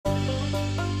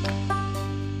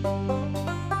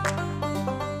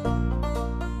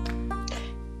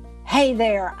Hey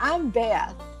there, I'm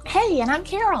Beth. Hey, and I'm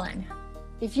Carolyn.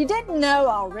 If you didn't know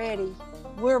already,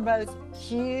 we're both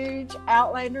huge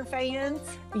Outlander fans.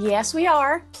 Yes, we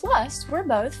are. Plus, we're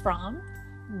both from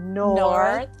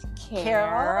North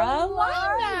Carolina.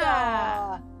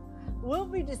 We'll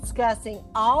be discussing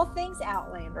all things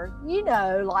Outlander,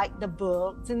 like the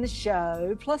books and the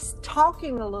show, plus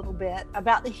talking a little bit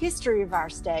about the history of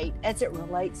our state as it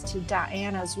relates to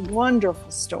Diana's wonderful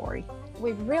story.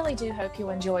 We really do hope you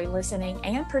enjoy listening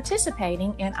and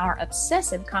participating in our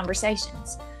obsessive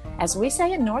conversations. As we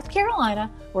say in North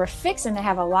Carolina, we're fixing to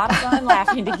have a lot of fun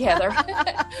laughing together.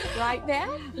 Right, Beth?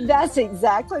 That's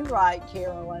exactly right,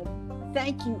 Carolyn.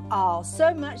 Thank you all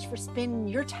so much for spending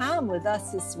your time with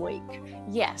us this week.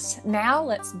 Yes, now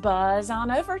let's buzz on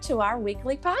over to our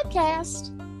weekly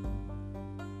podcast.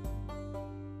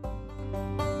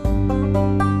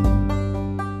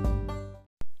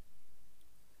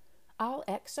 All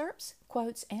excerpts,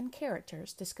 quotes, and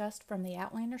characters discussed from the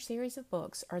Outlander series of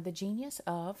books are the genius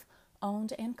of,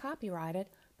 owned and copyrighted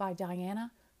by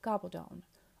Diana Gabaldon.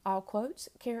 All quotes,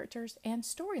 characters, and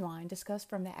storyline discussed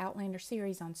from the Outlander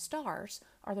series on Starz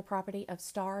are the property of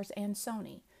Starz and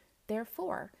Sony.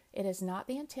 Therefore, it is not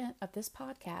the intent of this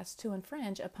podcast to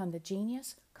infringe upon the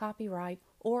genius, copyright,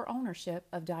 or ownership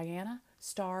of Diana,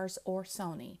 Starz, or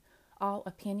Sony. All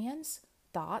opinions,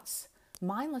 thoughts,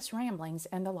 mindless ramblings,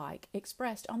 and the like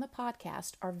expressed on the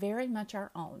podcast are very much our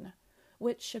own,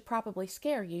 which should probably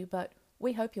scare you, but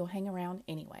we hope you'll hang around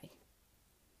anyway.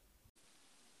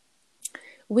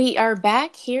 We are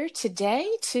back here today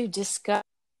to discuss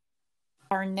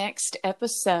our next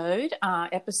episode,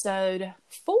 episode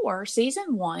 4,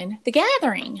 season 1, The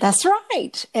Gathering. That's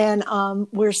right. And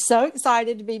we're so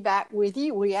excited to be back with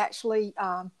you. We actually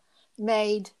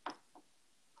made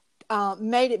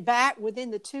it back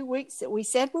within the 2 weeks that we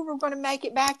said we were going to make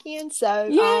it back in. So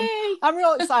I'm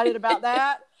real excited about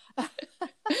that.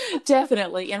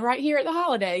 Definitely. And right here at the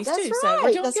holidays, That's too. Right. So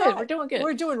we're doing That's good. Right. We're doing good.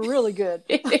 We're doing really good.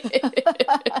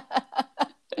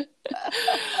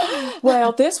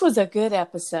 Well, this was a good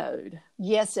episode.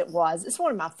 Yes, it was. It's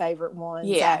one of my favorite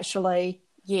ones, actually.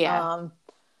 Yeah.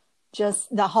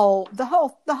 Just the whole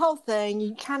thing.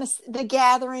 You kind of, the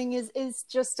gathering is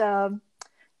just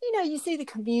you see the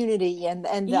community and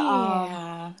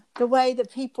the way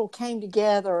that people came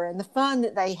together and the fun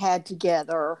that they had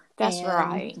together. That's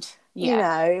right.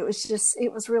 Yeah. It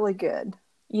was really good.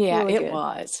 Yeah, really it good.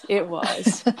 was. It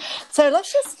was. So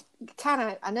let's just kind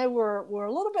of, I know we're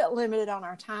a little bit limited on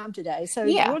our time today. So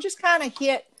we'll just kind of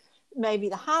hit maybe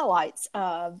the highlights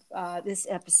of this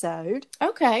episode.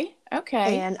 Okay.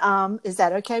 And is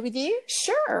that okay with you?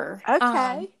 Sure.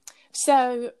 Okay.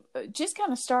 So just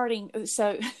kind of starting,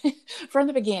 from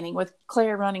the beginning with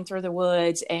Claire running through the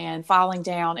woods and falling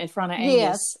down in front of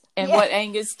Angus and what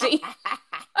Angus did.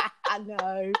 I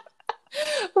know.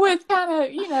 With kind of,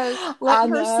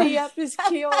 letting her see up his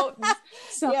kilt and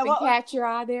something catch your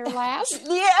eye there last.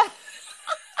 Yeah.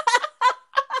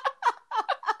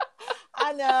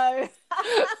 I know.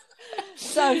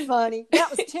 So funny.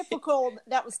 That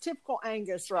was typical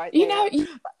Angus right there.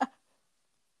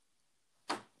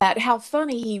 At how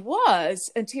funny he was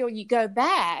until you go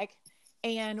back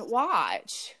and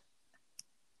watch.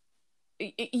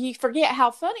 You forget how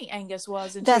funny Angus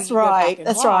was until you go back and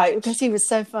watch. Right, because he was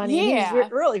so funny. Yeah. He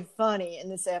was really funny in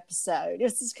this episode.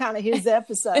 This is kind of his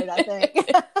episode, I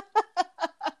think.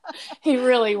 He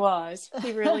really was.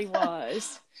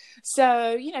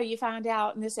 So, you find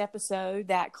out in this episode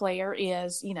that Claire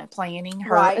is, planning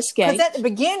her escape. Because at the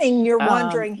beginning, you're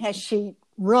wondering, has she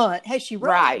run?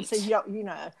 Right. So you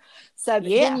don't, So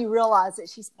then you realize that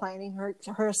she's planning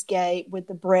her escape with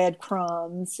the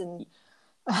breadcrumbs and...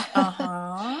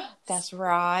 That's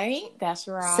right.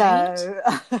 So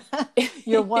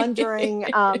you're wondering,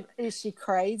 is she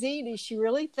crazy? Does she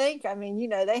really think? I mean,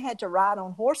 they had to ride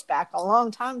on horseback a long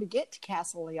time to get to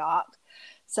Castle Leoch.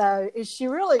 So is she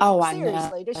really,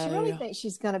 seriously, does she really think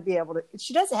she's going to be able to?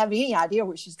 She doesn't have any idea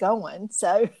where she's going.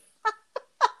 So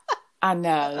I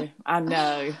know.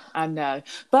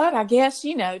 But I guess,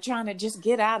 trying to just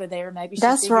get out of there. Maybe she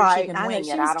That's right. She can I know wing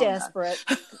she it. was desperate.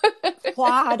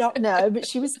 Why? I don't know, but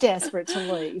she was desperate to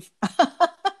leave.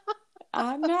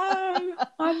 I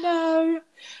know.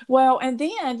 Well, and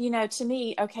then, to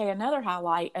me, okay, another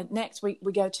highlight. Next week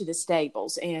we go to the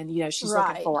stables and, she's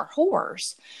looking for a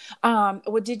horse.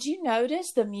 Well, did you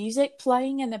notice the music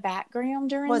playing in the background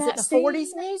during that scene? Was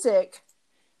it the 40s music?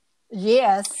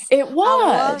 Yes. It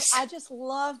was. I just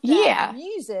loved that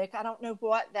music. I don't know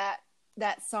what that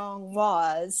song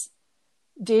was.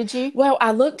 Did you? Well,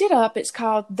 I looked it up. It's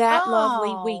called That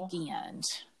Lovely Weekend.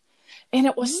 And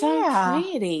it was so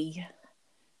pretty.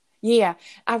 Yeah,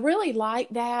 I really like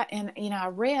that. And, I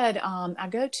read, I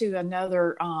go to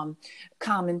another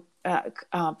common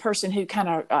person who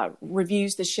kind of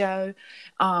reviews the show.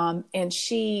 And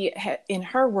in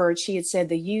her words, she had said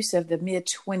the use of the mid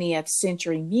 20th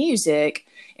century music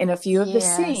in a few of the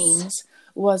Yes. scenes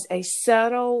was a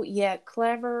subtle yet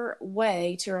clever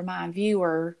way to remind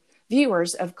viewers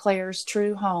of Claire's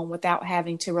true home without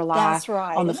having to rely That's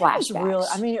right. on the And that was really, flashbacks.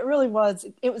 I mean,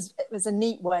 it was a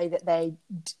neat way that they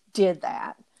did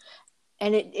that.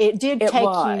 And it did It take you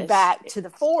was. back to the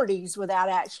 40s without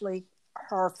actually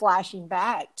her flashing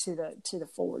back to the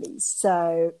 40s.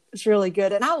 So it's really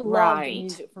good. And I love the Right,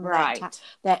 music from that time, right.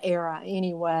 that era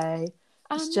anyway.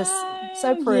 I It's just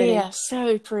so know. pretty. Yeah,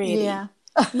 so pretty. Yeah.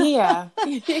 Yeah.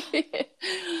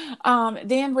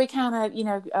 Then we kind of,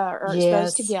 are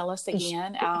exposed to Yes. Gillis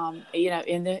again,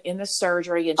 in the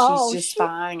surgery, and she's Oh, just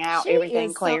spying out she everything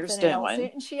is Claire's something else, doing.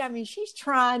 isn't she? I mean, she's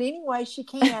trying any way she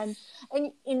can,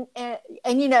 and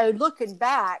looking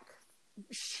back,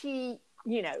 she,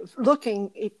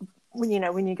 looking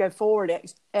when you go forward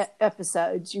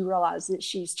episodes, you realize that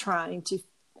she's trying to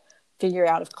figure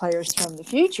out if Claire's from the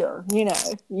future. You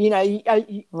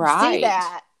see Right.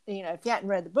 that. If you hadn't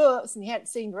read the books and you hadn't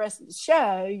seen the rest of the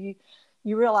show, you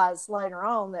realize later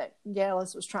on that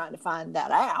Gillis was trying to find that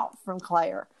out from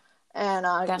Claire. And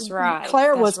That's right.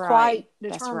 Claire That's was right. quite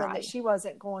That's determined right. that she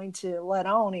wasn't going to let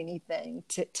on anything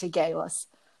to Gillis.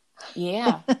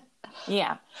 Yeah.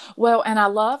 Yeah. Well, and I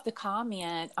love the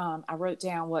comment. I wrote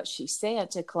down what she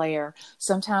said to Claire.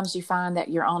 Sometimes you find that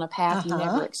you're on a path you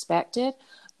never expected,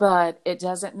 but it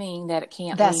doesn't mean that it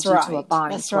can't That's lead you right. to a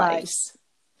Bonnie That's place. right.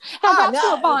 How I about to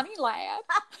a know. Bonnie lad?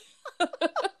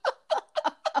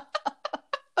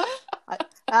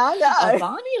 I know. A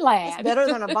Bonnie lad. It's better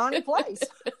than a Bonnie place.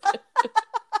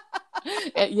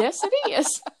 Yes, it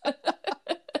is.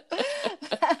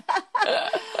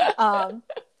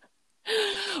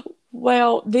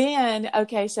 Well, then,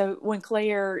 okay, so when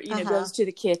Claire, goes to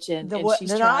the kitchen and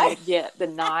she's trying to get the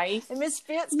knife. And Miss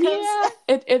Fitz comes. Yeah,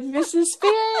 and Mrs.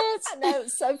 Fitz. I know,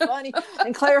 it's so funny.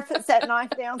 And Claire puts that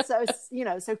knife down so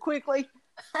quickly.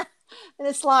 And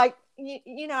it's like, I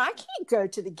can't go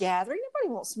to the gathering.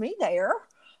 Nobody wants me there.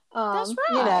 That's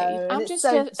right. I'm just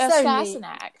a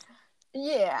Sassenach.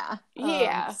 Yeah.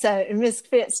 Yeah. So Miss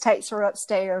Fitz takes her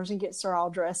upstairs and gets her all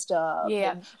dressed up.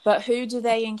 Yeah. But who do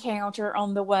they encounter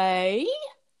on the way?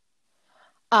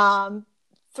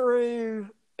 Through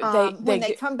when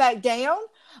they come back down.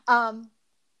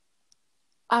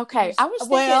 Okay, I was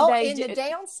thinking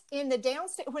in the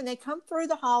downstairs when they come through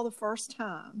the hall the first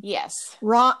time. Yes,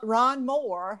 Ron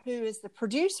Moore, who is the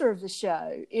producer of the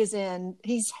show,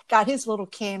 he's got his little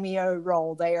cameo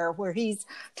role there where he's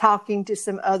talking to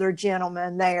some other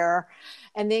gentlemen there,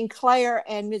 and then Claire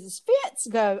and Mrs. Fitz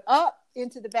go up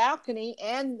into the balcony,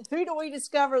 and who do we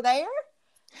discover there?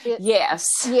 Yes,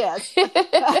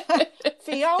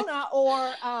 Fiona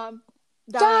or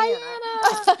Diana.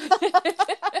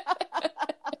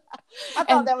 I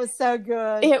thought that was so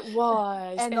good. It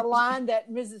was. And the line that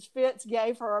Mrs. Fitz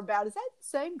gave her about, is that the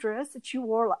same dress that you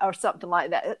wore, or something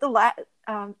like that?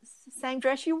 Same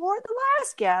dress you wore at the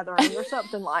last gathering, or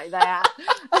something like that.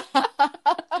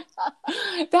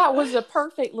 That was a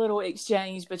perfect little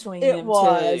exchange between them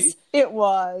two. It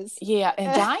was. Yeah,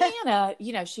 and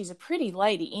Diana, she's a pretty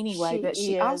lady anyway, but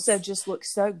she also just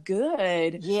looks so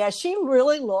good. Yeah, she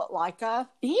really looked like a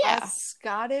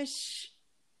Scottish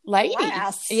lady.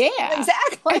 Lass. Yeah,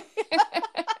 exactly.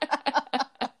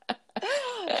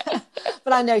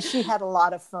 But I know she had a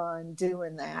lot of fun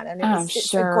doing that, and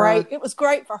it was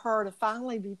great for her to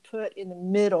finally be put in the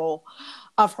middle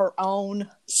of her own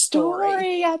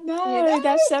story. I know.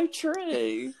 That's so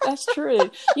true. That's true.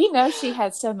 She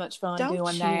had so much fun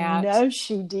doing that. No,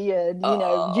 she did.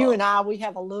 You and I, we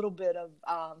have a little bit of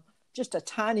just a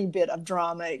tiny bit of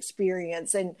drama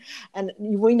experience, and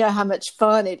we know how much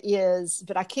fun it is,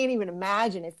 but I can't even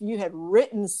imagine if you had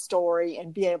written the story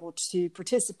and be able to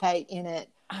participate in it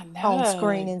on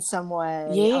screen in some way.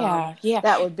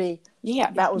 That would be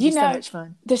so much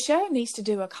fun. The show needs to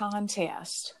do a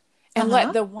contest and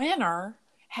let the winner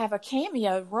have a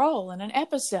cameo role in an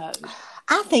episode.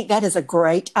 I think that is a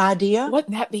great idea.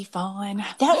 Wouldn't that be fun?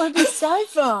 That would be so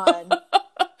fun.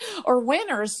 Or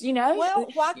winners, Well,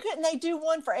 why couldn't they do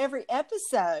one for every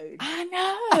episode? I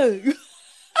know.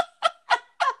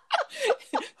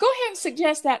 Go ahead and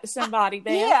suggest that to somebody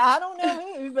then. Yeah, I don't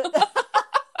know who, but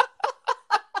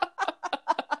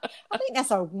I think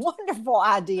that's a wonderful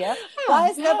idea. Why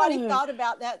has nobody thought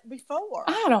about that before?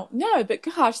 I don't know, but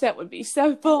gosh, that would be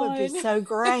so fun. That would be so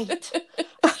great.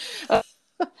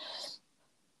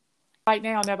 Right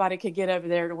now, nobody could get over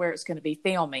there to where it's going to be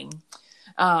filming.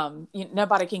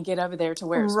 nobody can get over there to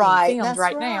where it's Right, being filmed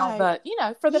that's now, but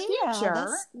for the Yeah,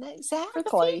 future, exactly. for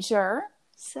the future.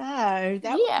 So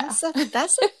Yeah.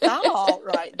 that's a thought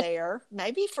right there.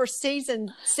 Maybe for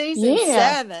season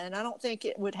Yeah. 7. I don't think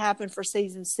it would happen for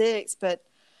season 6, but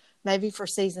maybe for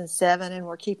season 7, and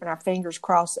we're keeping our fingers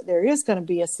crossed that there is going to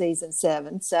be a season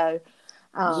 7. So,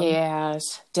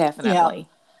 yes, definitely.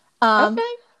 yeah. Okay.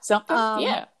 Something.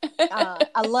 Yeah.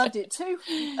 I loved it too.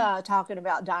 Talking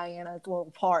about Diana's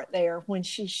little part there when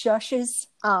she shushes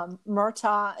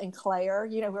Murtaugh and Claire.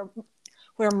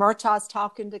 Where Murtaugh's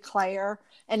talking to Claire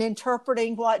and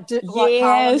interpreting what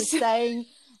Colin is saying,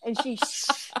 and she.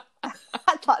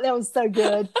 I thought that was so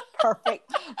good,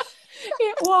 perfect.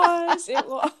 It was.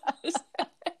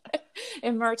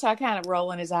 And Murtaugh kind of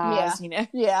rolling his eyes,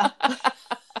 Yeah.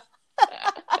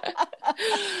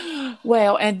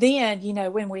 Well, and then,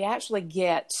 when we actually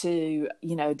get to,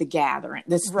 the gathering,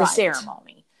 the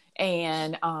ceremony,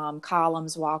 and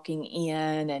Colum's walking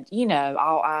in, and,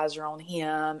 all eyes are on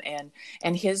him,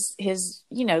 and his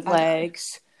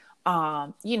legs,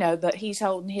 but he's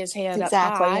holding his head up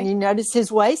high. And you notice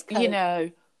his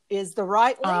waistcoat, is the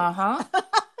right length. Uh-huh.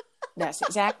 That's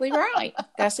exactly right.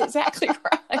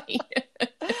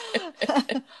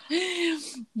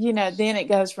 Then it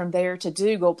goes from there to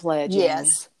Dougal pledging. Yes.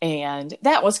 And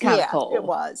that was kind of cool. It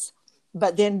was.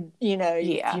 But then, you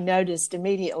noticed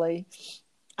immediately,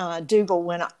 Dougal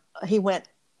went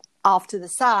off to the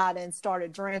side and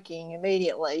started drinking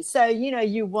immediately. So,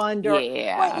 you wonder.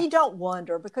 Yeah. Well, you don't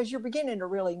wonder, because you're beginning to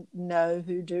really know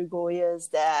who Dougal is,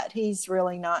 that he's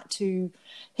really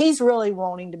he's really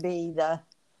wanting to be the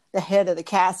head of the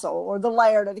castle, or the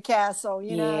laird of the castle,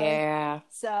 Yeah.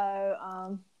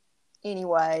 So,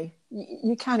 anyway,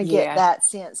 you kind of get that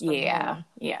sense from him.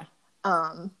 Yeah.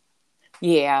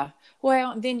 Yeah.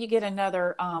 Well, then you get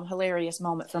another hilarious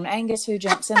moment from Angus, who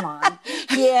jumps in line.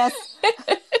 Yes.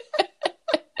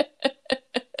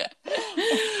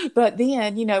 But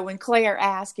then, when Claire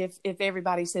asks if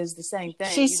everybody says the same thing,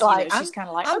 she's she's kind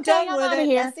of like, I'm okay, done with it.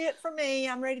 Here. That's it for me.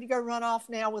 I'm ready to go run off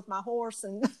now with my horse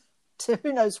and to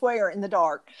who knows where in the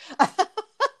dark.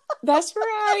 That's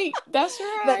right. But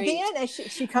then as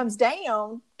she comes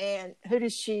down, and who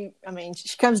does she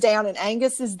comes down, and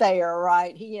Angus is there,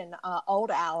 right? He and old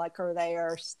Alec are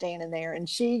there, standing there, and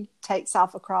she takes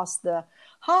off across the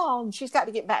hall, and she's got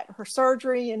to get back to her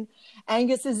surgery, and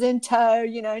Angus is in tow,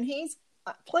 and he's,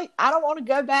 please, I don't want to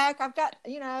go back. I've got,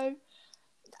 I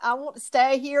want to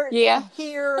stay here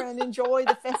and enjoy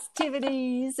the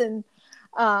festivities, and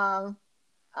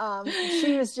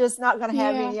she was just not going to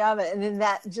have any of it. And then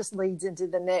that just leads into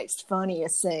the next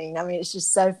funniest scene. I mean, it's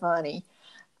just so funny.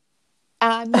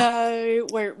 I know,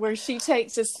 where she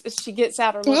she gets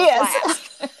out her little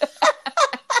flask.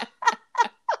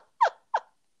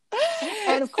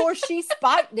 And of course she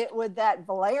spiked it with that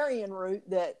valerian root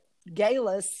that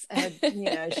Galus had,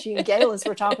 she and Galus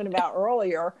were talking about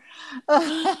earlier.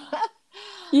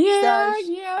 Yeah.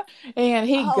 And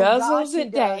he guzzles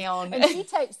it down. And she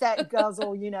takes that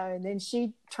guzzle, and then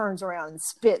she turns around and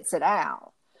spits it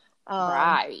out.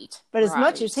 Right. But as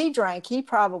much as he drank, he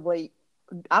probably,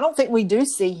 I don't think we do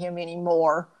see him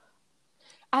anymore.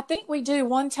 I think we do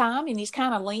one time, and he's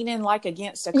kind of leaning like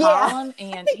against a column,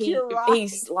 and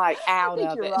he's like out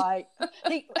of it. You're right.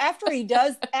 After he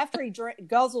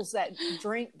guzzles that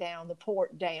drink down, the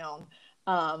port down,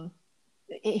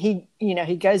 he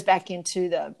goes back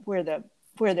into where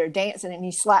they're dancing, and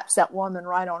he slaps that woman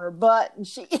right on her butt, and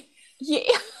she he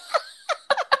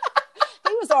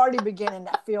was already beginning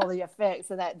to feel the effects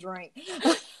of that drink.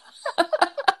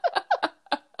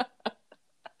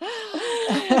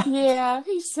 Yeah,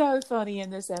 he's so funny in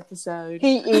this episode.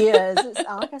 He is.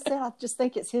 Like I said, I just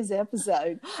think it's his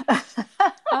episode. I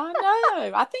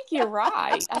know. I think you're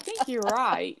right.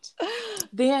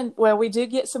 Then, we do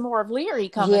get some more of Leary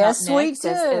coming up next. We do.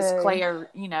 As Claire,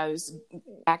 is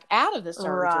back out of the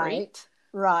surgery.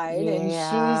 Right.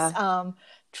 Yeah. And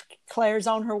she's, Claire's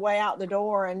on her way out the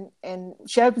door, and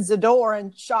she opens the door,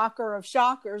 and shocker of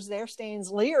shockers, there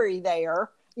stands Leary there,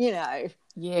 Yeah.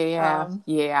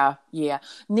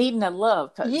 Needing a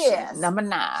love potion. Yes. Number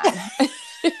 9.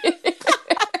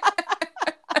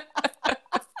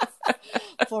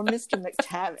 For Mr.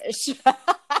 McTavish.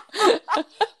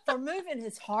 For moving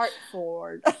his heart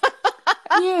forward.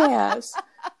 Yes,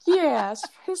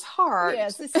 his heart.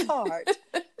 Yes, his heart.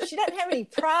 She doesn't have any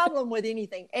problem with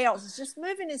anything else. It's just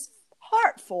moving his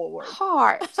heart forward.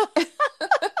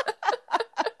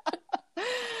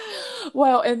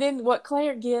 Well, and then what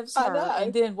Claire gives her,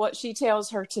 and then what she tells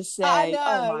her to say. I know.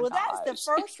 Oh my gosh. That's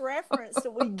the first reference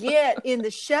that we get in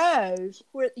the show,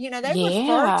 where they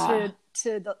refer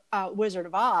to the Wizard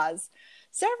of Oz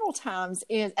several times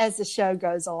as the show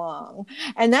goes along.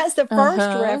 And that's the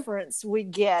first reference we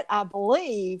get, I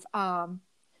believe,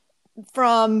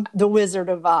 from the Wizard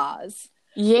of Oz.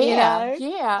 Yeah,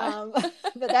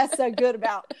 but that's so good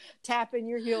about tapping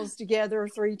your heels together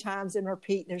 3 times and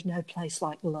repeat, there's no place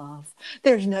like love.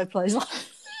 There's no place like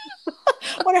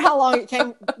wonder how long it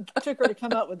took her to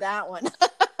come up with that one.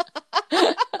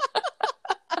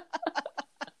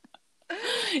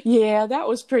 Yeah, that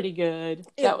was pretty good.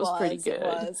 That was pretty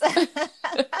good.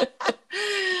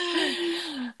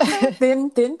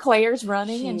 Then Claire's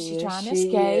running and she's trying to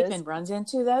escape and runs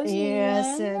into those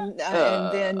men.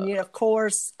 And then of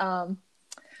course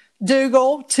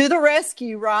Dougal to the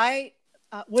rescue, right?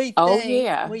 We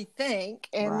think,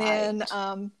 and then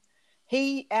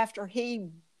after he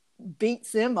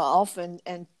beats them off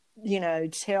and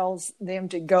tells them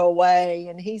to go away,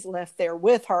 and he's left there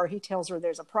with her. He tells her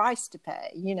there's a price to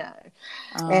pay,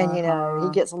 and he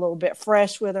gets a little bit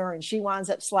fresh with her, and she winds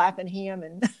up slapping him,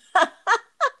 and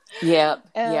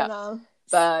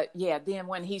but then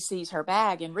when he sees her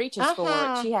bag and reaches for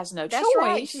it, she has no choice.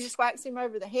 Right. She just whacks him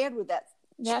over the head with that.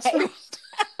 That's right.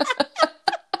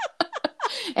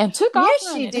 And took off.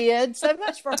 Yes, she did. So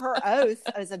much for her oath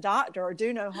as a doctor, or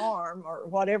do no harm, or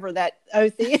whatever that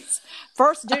oath is.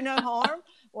 First, do no harm.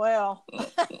 Well,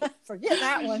 forget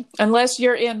that one. Unless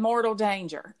you're in mortal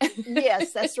danger.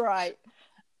 Yes, that's right.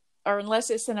 Or unless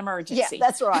it's an emergency. Yeah,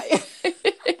 that's right.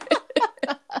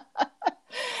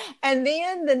 And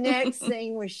then the next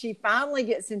thing was she finally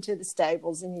gets into the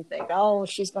stables, and you think, oh,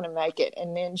 she's going to make it.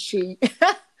 And then she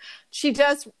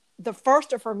does the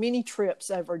first of her many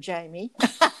trips over Jamie.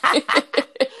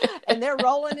 And they're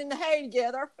rolling in the hay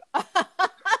together.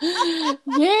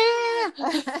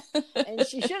 Yeah. And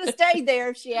she should have stayed there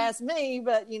if she asked me,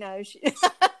 but she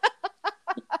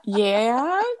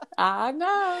yeah, I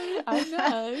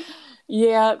know.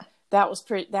 Yeah. That was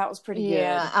pretty good.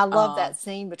 Yeah, I love that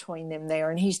scene between them there,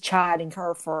 and he's chiding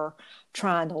her for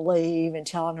trying to leave and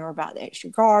telling her about the extra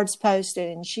guards posted,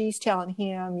 and she's telling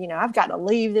him, I've got to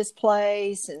leave this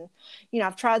place, and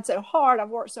I've tried so hard,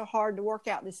 I've worked so hard to work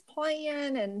out this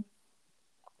plan, and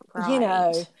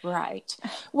right.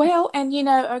 Well, and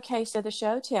okay, so the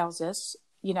show tells us,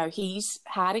 he's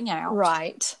hiding out,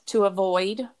 right, to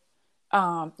avoid,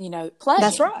 pledging.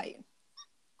 That's right.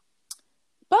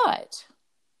 But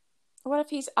what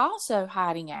if he's also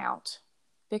hiding out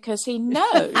because he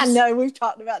knows? I know, we've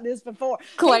talked about this before.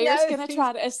 Claire's going to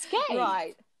try to escape,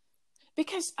 right?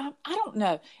 Because I don't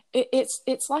know.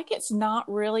 It's like it's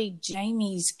not really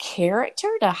Jamie's character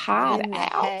to hide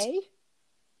out.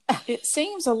 It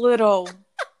seems a little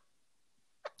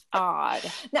odd.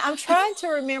 Now I'm trying to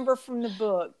remember from the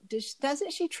book.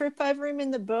 Doesn't she trip over him in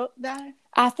the book though?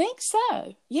 I think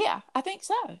so. Yeah, I think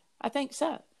so.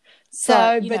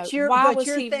 So, but you're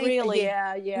thinking, really?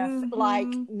 Yeah, like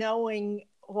knowing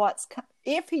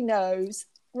if he knows,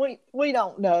 we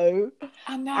don't know.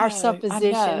 I know our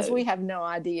suppositions. We have no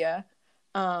idea.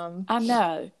 I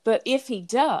know, but if he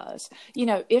does,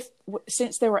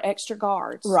 since there were extra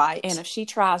guards, right, and if she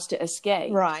tries to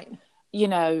escape, right,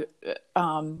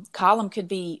 Colum could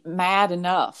be mad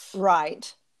enough,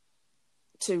 right,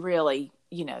 to really,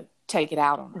 take it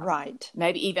out on her. Right.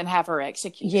 Maybe even have her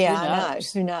executed. Yeah,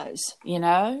 Who knows?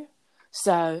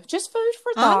 So just food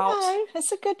for thought. I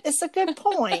know. It's a good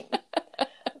point.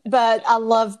 But I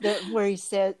love where he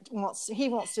said he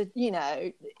wants to,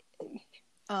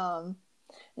 and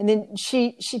then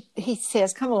he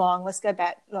says, "Come along, let's go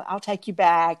back. I'll take you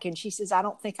back." And she says, "I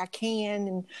don't think I can."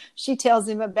 And she tells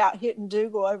him about hitting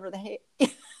Dougal over the head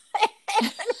with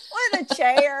a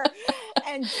chair.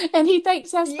 And he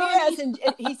thinks that's funny. Yes, and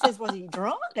he says, "Was he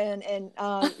drunk?" And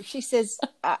she says,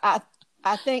 I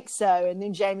think so." And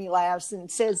then Jamie laughs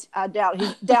and says, "I doubt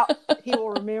he will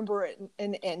remember it,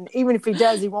 and even if he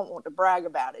does, he won't want to brag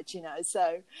about it,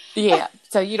 So yeah,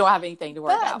 so you don't have anything to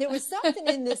worry about. There was something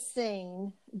in this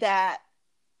scene that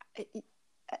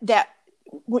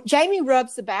Jamie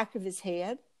rubs the back of his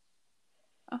head,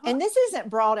 and this isn't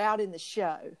brought out in the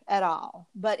show at all,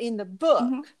 but in the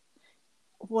book.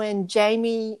 When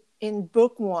Jamie, in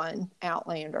book 1,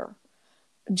 Outlander,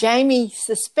 Jamie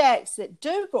suspects that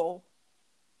Dougal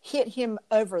hit him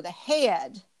over the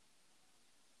head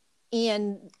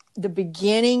in the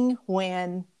beginning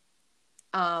when,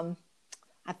 I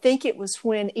think it was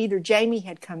when either Jamie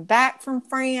had come back from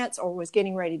France or was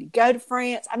getting ready to go to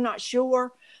France. I'm not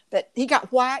sure, but he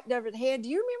got whacked over the head. Do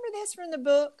you remember this from the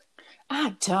book?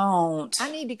 I don't.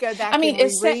 I need to go back and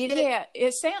reread it. Yeah,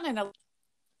 it's sounding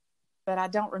but I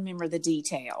don't remember the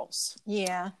details.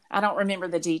 Yeah. I don't remember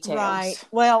the details. Right.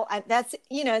 Well, that's,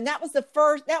 and that was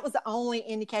the only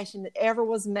indication that ever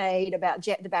was made about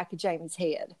the back of Jamie's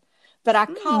head. But I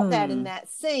caught that in that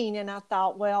scene, and I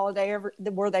thought, well,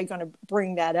 were they going to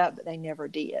bring that up? But they never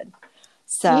did.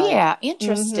 So yeah,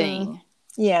 interesting.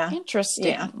 Mm-hmm. Yeah, interesting.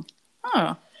 Yeah.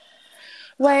 Huh.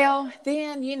 Well,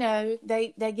 then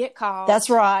they get called. That's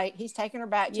right. He's taking her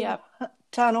back to the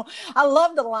tunnel. I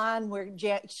love the line where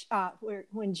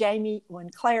when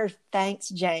Claire thanks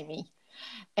Jamie,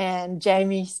 and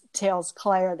Jamie tells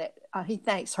Claire that he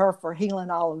thanks her for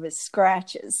healing all of his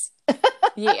scratches.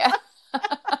 Yeah.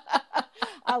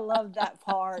 I love that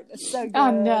part. It's so good.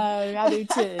 I know. I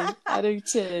do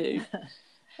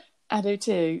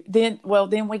too.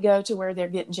 Then we go to where they're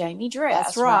getting Jamie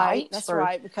dressed. That's right. That's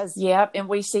right. Because and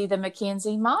we see the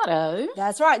Mackenzie motto.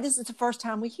 That's right. This is the first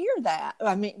time we hear that.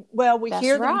 I mean, we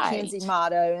hear the Mackenzie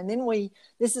motto, and then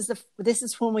this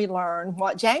is when we learn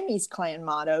what Jamie's clan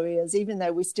motto is, even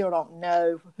though we still don't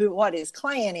know what his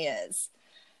clan is.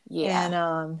 Yeah.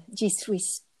 And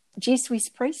Jesus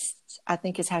Priest, I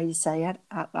think is how you say it.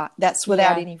 That's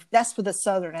without that's with a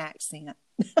Southern accent.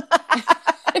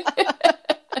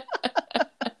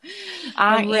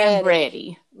 I am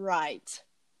ready. Right.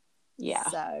 Yeah.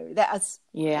 So that's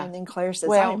and then Claire says,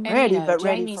 "I'm ready, but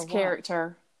Jamie's ready for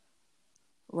character."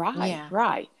 What? Right. Yeah.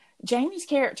 Right. Jamie's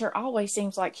character always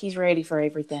seems like he's ready for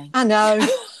everything. I know.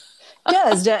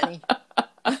 Does, doesn't he?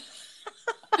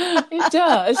 It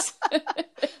does.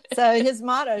 So his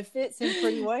motto fits him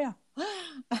pretty well.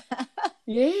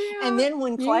 Yeah. And then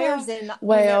when Claire's in,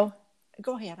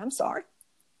 go ahead. I'm sorry.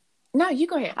 No, you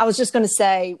go ahead. I was just going to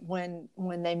say when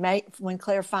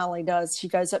Claire finally does, she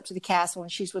goes up to the castle and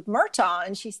she's with Murtaugh,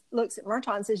 and she looks at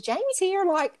Murtaugh and says, "Jamie's here,"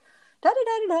 like da da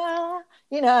da da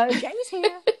da. Jamie's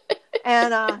here,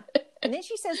 and then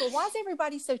she says, "Well, why is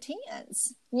everybody so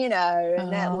tense?" And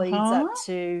that leads up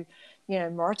to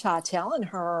Murtaugh telling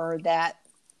her that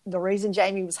the reason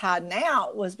Jamie was hiding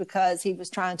out was because he was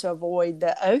trying to avoid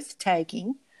the oath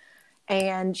taking.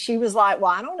 And she was like,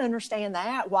 "Well, I don't understand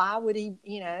that. Why would he,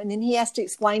 And then he has to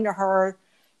explain to her,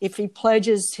 if he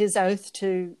pledges his oath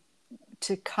to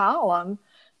Colum,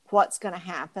 what's going to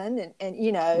happen. And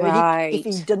right.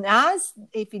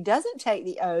 if he doesn't take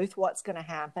the oath, what's going to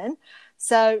happen.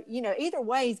 So, either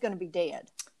way, he's going to be dead.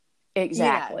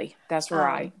 Exactly. That's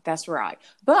right. That's right.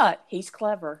 But he's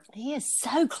clever. He is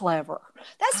so clever.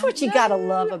 That's what you got to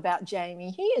love about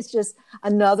Jamie. He is just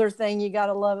another thing you got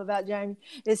to love about Jamie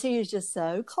is he is just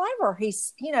so clever.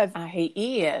 He's, he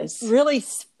is really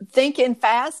thinking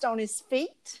fast on his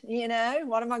feet.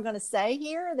 What am I going to say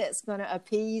here that's going to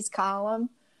appease Colum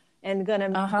and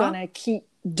going to keep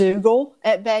Dougal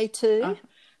at bay too.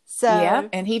 So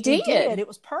and he did. It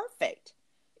was perfect.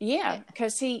 Yeah,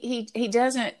 because he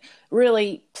doesn't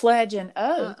really pledge an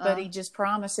oath, but he just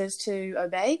promises to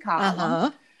obey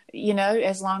Colum,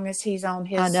 as long as he's on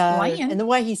his land. And the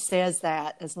way he says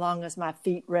that, as long as my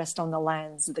feet rest on the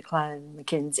lands of the clan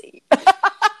Mackenzie.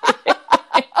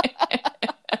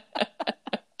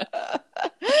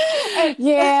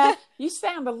 Yeah, you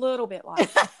sound a little bit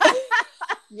like that.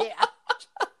 Yeah.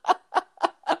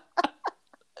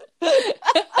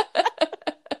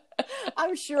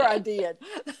 I'm sure I did.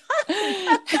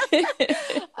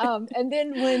 And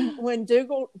then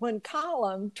when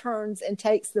Colum turns and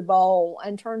takes the bowl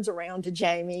and turns around to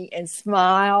Jamie and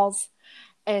smiles,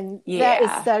 and that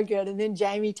is so good. And then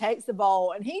Jamie takes the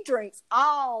bowl and he drinks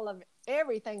all of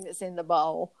everything that's in the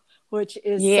bowl, which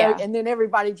is so. And then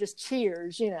everybody just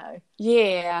cheers,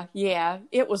 Yeah,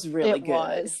 it was really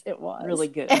good. It was really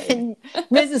good. And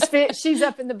Mrs. Fitz, she's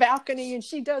up in the balcony and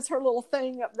she does her little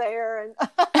thing up there, and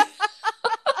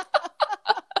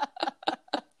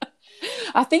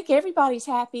I think everybody's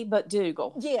happy but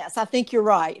Dougal. Yes, I think you're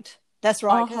right. That's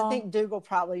right. Because I think Dougal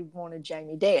probably wanted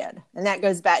Jamie dead. And that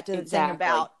goes back to the thing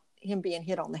about him being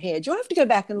hit on the head. You'll have to go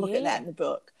back and look at that in the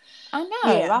book. I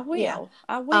know. Yeah, I will. Yeah.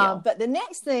 I will. But the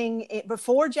next thing,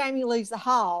 before Jamie leaves the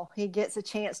hall, he gets a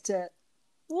chance to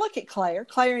look at Claire.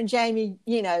 Claire and Jamie,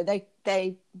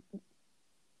 they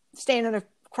stand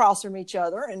across from each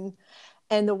other.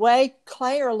 And the way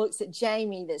Claire looks at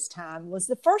Jamie this time was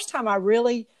the first time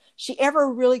she ever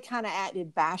really kind of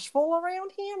acted bashful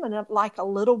around him, and like a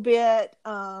little bit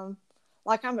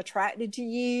like I'm attracted to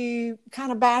you,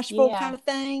 kind of bashful kind of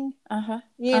thing.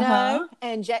 You know?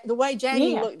 And the way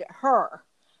Jamie looked at her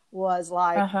was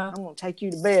like, I'm going to take you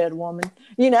to bed, woman.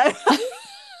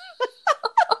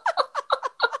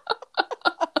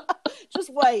 Just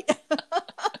wait.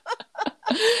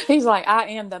 He's like, I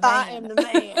am the man. I am the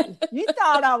man. You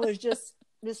thought I was just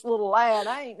this little lad.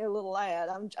 I ain't no little lad.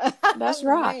 That's I'm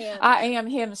right. man. I am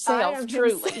himself, I am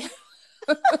truly. himself.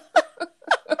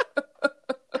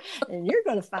 And you're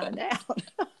going to find out.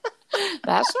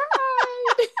 That's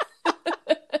right.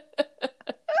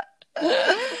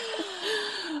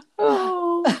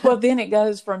 Oh, well, then it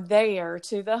goes from there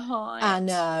to the hunt. I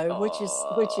know,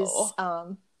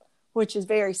 which is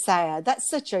very sad.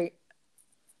 It's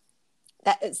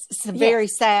a very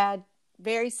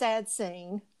sad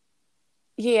scene.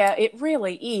 Yeah, it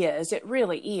really is. It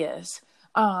really is.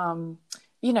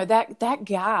 That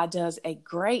guy does a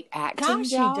great acting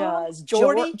job. He does.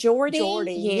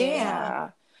 Geordie.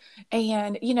 Yeah.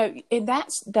 And, and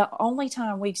that's the only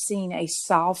time we've seen a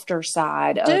softer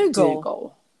side of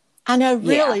Dougal. I know,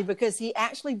 really, because he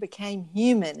actually became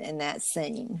human in that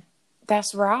scene.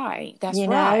 That's right. That's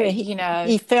right. He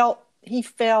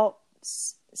felt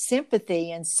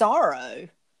sympathy and sorrow.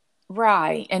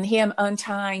 Right. And him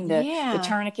untying the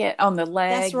tourniquet on the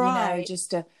leg, that's right.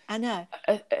 just to, I know.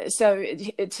 So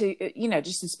to,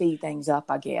 just to speed things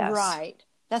up, I guess. Right.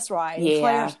 That's right.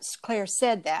 Yeah. And Claire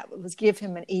said that was give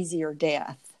him an easier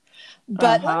death.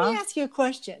 But let me ask you a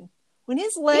question. When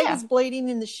his leg is bleeding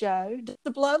in the show, does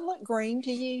the blood look green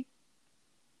to you?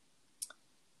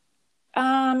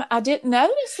 I didn't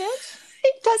notice it.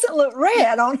 It doesn't look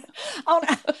red on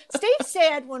Steve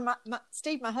said when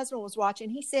my husband was watching,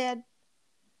 he said,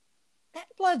 that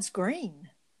blood's green.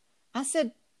 I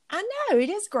said, I know it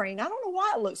is green. I don't know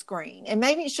why it looks green. And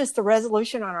maybe it's just the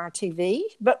resolution on our TV,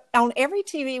 but on every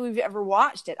TV we've ever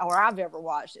watched it, or I've ever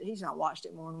watched it, he's not watched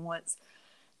it more than once,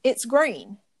 it's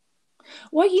green.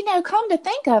 Well, come to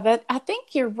think of it, I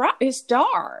think you're right. It's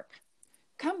dark.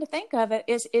 Come to think of it,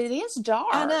 it is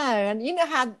dark. I know. And you know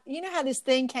how this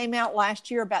thing came out last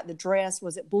year about the dress?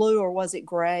 Was it blue or was it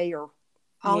gray or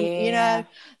So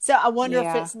I wonder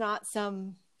if it's not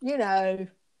some, the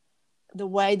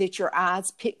way that your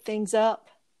eyes pick things up,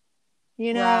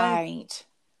 Right.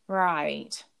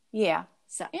 Yeah.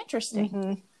 So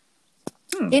interesting.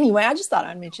 Mm-hmm. Anyway, I just thought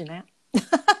I'd mention that.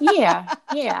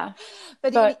 yeah.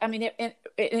 But I mean,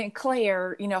 and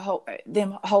Claire,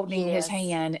 them holding his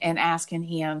hand and asking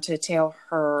him to tell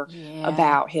her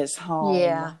about his home.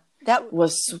 Yeah, that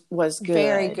was good,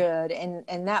 very good,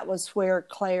 and that was where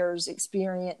Claire's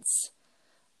experience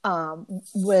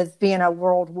with being a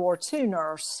World War II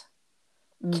nurse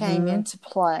came into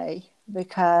play,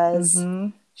 because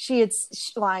she had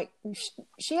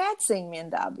seen men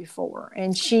die before,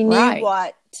 and she knew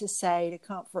what to say to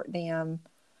comfort them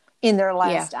in their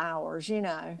last hours,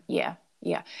 Yeah.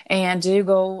 And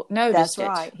Dougal noticed it.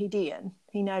 That's right. He did.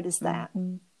 He noticed that.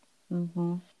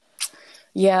 Mm-hmm.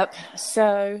 Yep.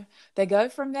 So they go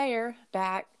from there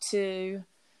back to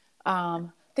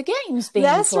the games being played.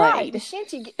 That's right. The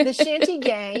shanty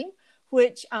game,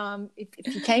 which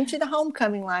if you came to the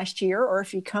homecoming last year, or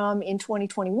if you come in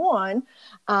 2021,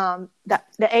 the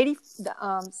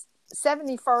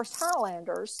 71st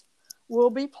Highlanders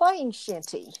will be playing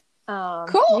shanty.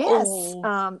 Cool. Yes.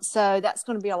 So that's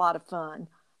going to be a lot of fun.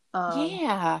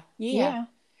 Yeah.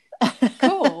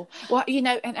 Cool. Well,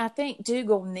 and I think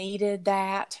Dougal needed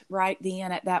that right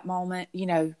then at that moment,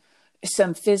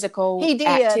 some physical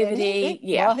activity.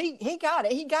 Well, he got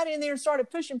it. He got in there and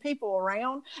started pushing people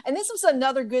around. And this was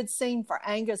another good scene for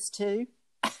Angus too.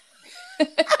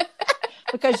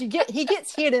 Because he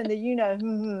gets hit in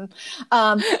the,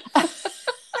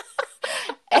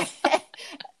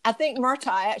 I think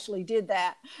Murtaugh actually did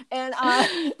that, and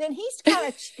then he's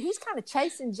kind of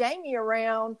chasing Jamie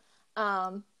around.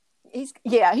 He's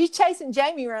chasing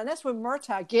Jamie around. That's when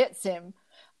Murtaugh gets him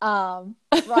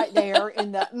right there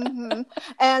in the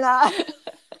and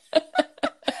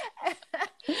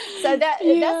so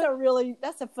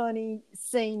that's a funny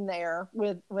scene there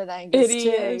with Angus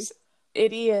too.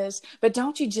 It is. But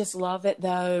don't you just love it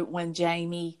though when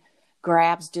Jamie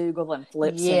grabs Dougal and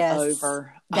flips him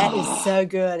over? That is so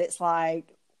good. It's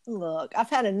like, look, I've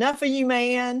had enough of you,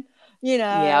 man.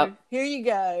 Here you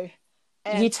go.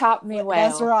 And you taught me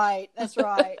well. That's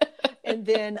right. And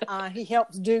then he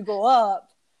helps Dougal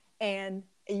up, and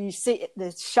you see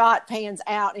the shot pans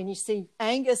out, and you see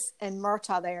Angus and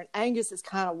Murtaugh there, and Angus is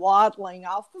kind of waddling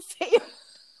off the field.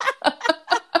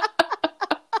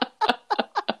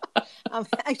 I'm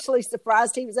actually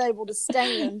surprised he was able to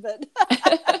stand, but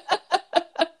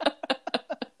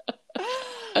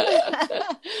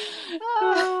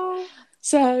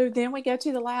So then we go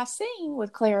to the last scene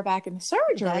with Claire back in the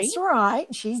surgery. That's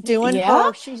right. She's doing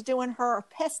her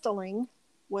pestilling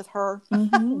with her,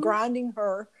 grinding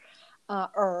her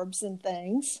herbs and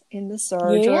things in the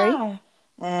surgery.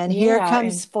 And here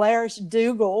comes Flair's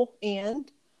Dougal in.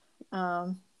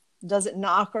 doesn't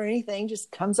knock or anything,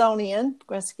 just comes on in.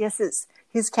 I guess it's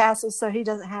his castle, so he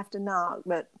doesn't have to knock.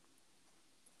 But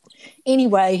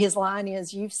anyway, his line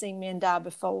is, "You've seen men die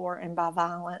before, and by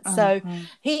violence." So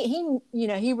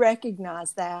he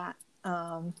recognized that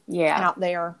out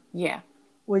there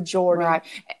with Jordan. Right.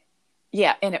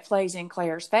 Yeah, and it plays in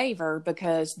Claire's favor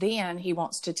because then he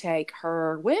wants to take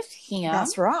her with him.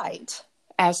 That's right.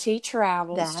 As he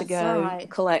travels to go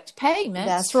collect payments.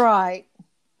 That's right.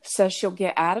 So she'll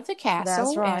get out of the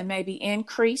castle and maybe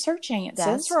increase her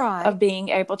chances of being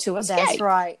able to escape. That's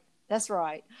right. That's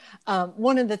right.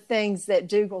 One of the things that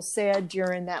Dougal said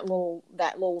during that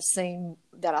little scene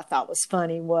that I thought was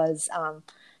funny was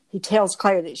he tells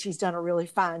Claire that she's done a really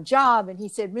fine job, and he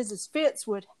said Mrs. Fitz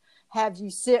would have you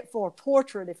sit for a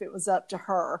portrait if it was up to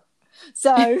her.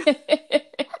 So.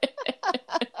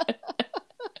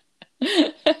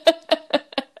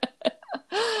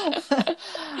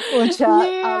 Which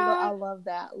I love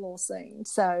that little scene.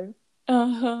 So,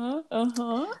 but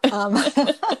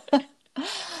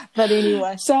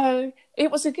anyway, so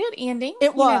it was a good ending.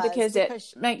 It was because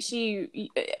it makes you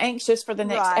anxious for the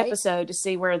next episode to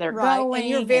see where they're going. And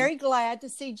you're very glad to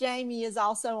see Jamie is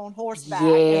also on horseback as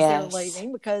they're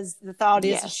leaving, because the thought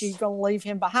is that she's going to leave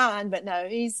him behind, but no,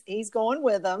 he's going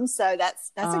with them. So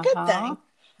that's a good thing.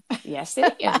 Yes,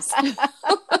 it is.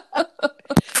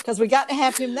 Because we got to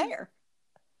have him there.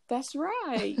 That's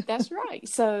right. That's right.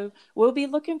 So we'll be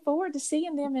looking forward to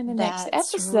seeing them in the next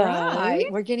episode.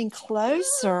 Right. We're getting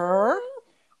closer,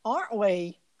 aren't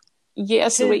we?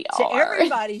 Yes, we are. To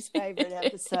everybody's favorite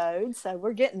episode. So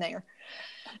we're getting there.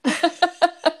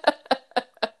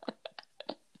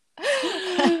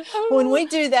 When we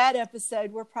do that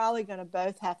episode, we're probably going to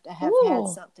both have to have had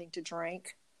something to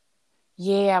drink.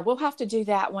 Yeah, we'll have to do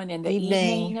that one in the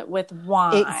evening with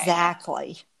wine.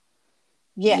 Exactly.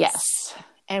 Yes.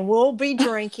 And we'll be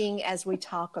drinking as we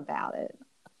talk about it.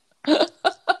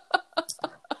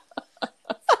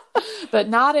 But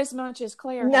not as much as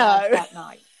Claire had that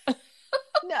night.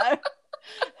 No,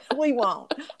 we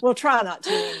won't. We'll try not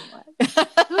to anyway.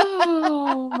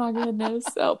 Oh, my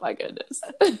goodness.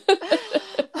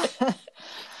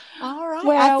 All right.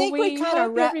 Well, I think we kind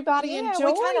of everybody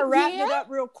enjoyed. We kind of wrapped it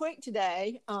up real quick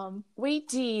today. We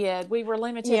did. We were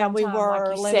limited on time. We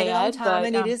were like limited on time,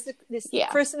 and it is the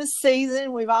Christmas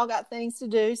season. We've all got things to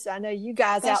do, so I know you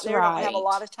guys out there don't have a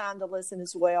lot of time to listen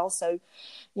as well. So,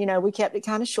 we kept it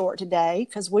kind of short today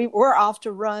because we're off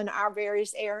to run our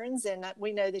various errands, and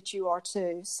we know that you are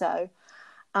too. So,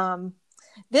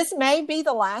 this may be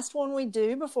the last one we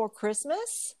do before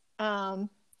Christmas.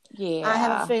 Yeah, I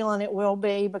have a feeling it will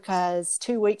be, because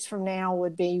 2 weeks from now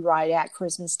would be right at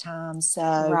Christmas time.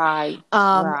 So right.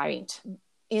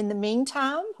 In the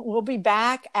meantime, we'll be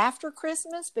back after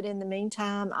Christmas. But in the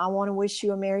meantime, I want to wish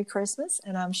you a Merry Christmas,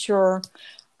 and I'm sure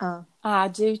I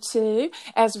do too.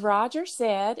 As Roger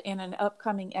said in an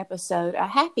upcoming episode, a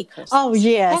Happy Christmas. Oh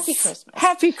yes, Happy Christmas.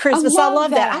 Happy Christmas. I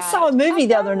love that. I saw a movie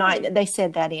the other night that they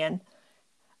said that in.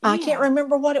 I can't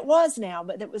remember what it was now,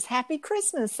 but it was Happy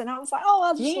Christmas. And I was like,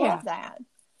 I just love that.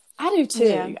 I do too.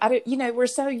 Yeah. I do. We're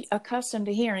so accustomed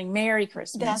to hearing Merry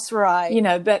Christmas. That's right.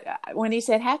 But when he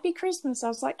said Happy Christmas, I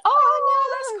was like, oh, no,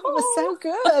 that's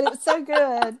cool. It was so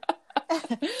good.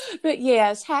 But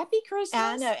yes, Happy Christmas.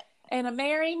 I know. And a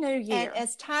Merry New Year. And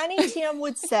as Tiny Tim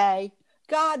would say,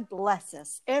 God bless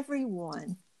us,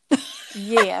 everyone.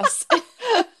 Yes.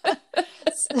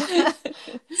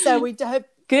 So we hope.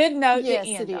 Good note. Yes,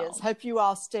 it is. Hope you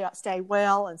all stay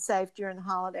well and safe during the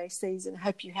holiday season.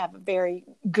 Hope you have a very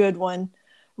good one,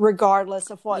 regardless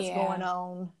of what's going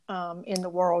on in the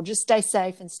world. Just stay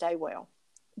safe and stay well.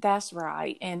 That's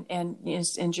right. And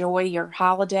just enjoy your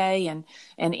holiday and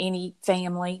any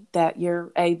family that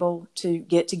you're able to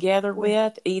get together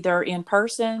with, either in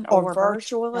person or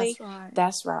virtually.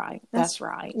 That's right. That's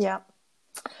right. Yeah.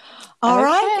 All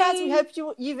right, guys, we hope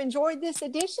you've enjoyed this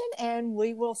edition, and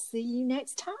we will see you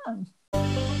next time.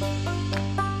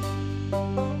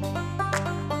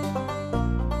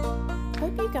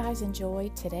 Hope you guys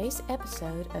enjoyed today's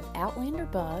episode of Outlander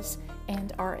Buzz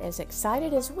and are as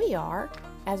excited as we are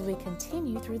as we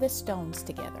continue through the Stones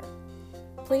together.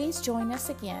 Please join us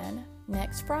again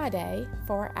next Friday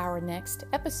for our next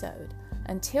episode.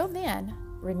 Until then,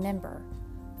 remember,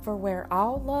 for where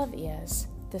all love is,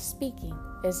 the speaking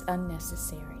is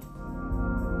unnecessary.